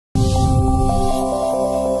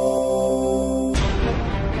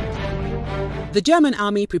The German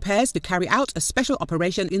army prepares to carry out a special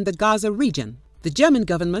operation in the Gaza region. The German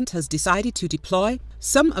government has decided to deploy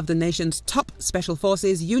some of the nation's top special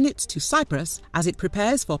forces units to Cyprus as it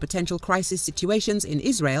prepares for potential crisis situations in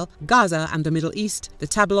Israel, Gaza and the Middle East, the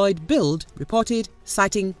tabloid Bild reported,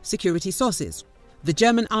 citing security sources. The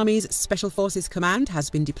German Army's Special Forces Command has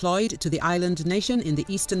been deployed to the island nation in the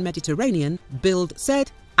eastern Mediterranean, Bild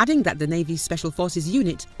said, adding that the Navy's Special Forces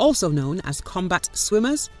Unit, also known as Combat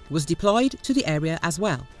Swimmers, was deployed to the area as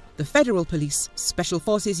well. The Federal Police Special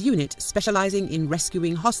Forces Unit, specializing in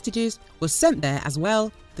rescuing hostages, was sent there as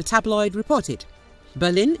well, the tabloid reported.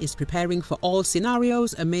 Berlin is preparing for all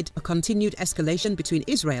scenarios amid a continued escalation between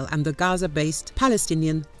Israel and the Gaza-based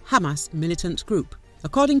Palestinian Hamas militant group.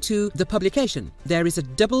 According to the publication, there is a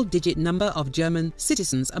double-digit number of German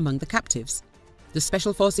citizens among the captives. The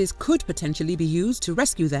special forces could potentially be used to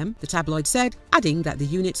rescue them, the tabloid said, adding that the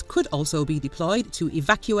units could also be deployed to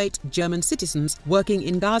evacuate German citizens working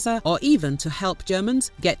in Gaza or even to help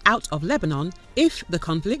Germans get out of Lebanon if the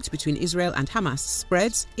conflict between Israel and Hamas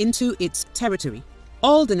spreads into its territory.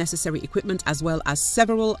 All the necessary equipment as well as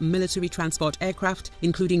several military transport aircraft,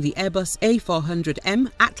 including the Airbus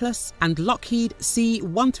A400M Atlas and Lockheed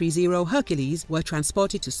C-130 Hercules, were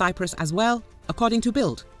transported to Cyprus as well, according to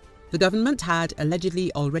Bild. The government had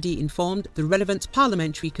allegedly already informed the relevant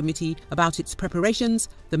parliamentary committee about its preparations,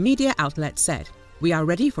 the media outlet said. We are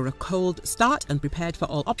ready for a cold start and prepared for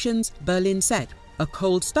all options, Berlin said. A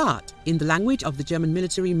cold start, in the language of the German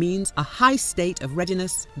military, means a high state of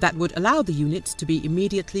readiness that would allow the units to be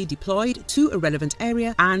immediately deployed to a relevant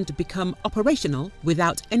area and become operational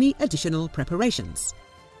without any additional preparations.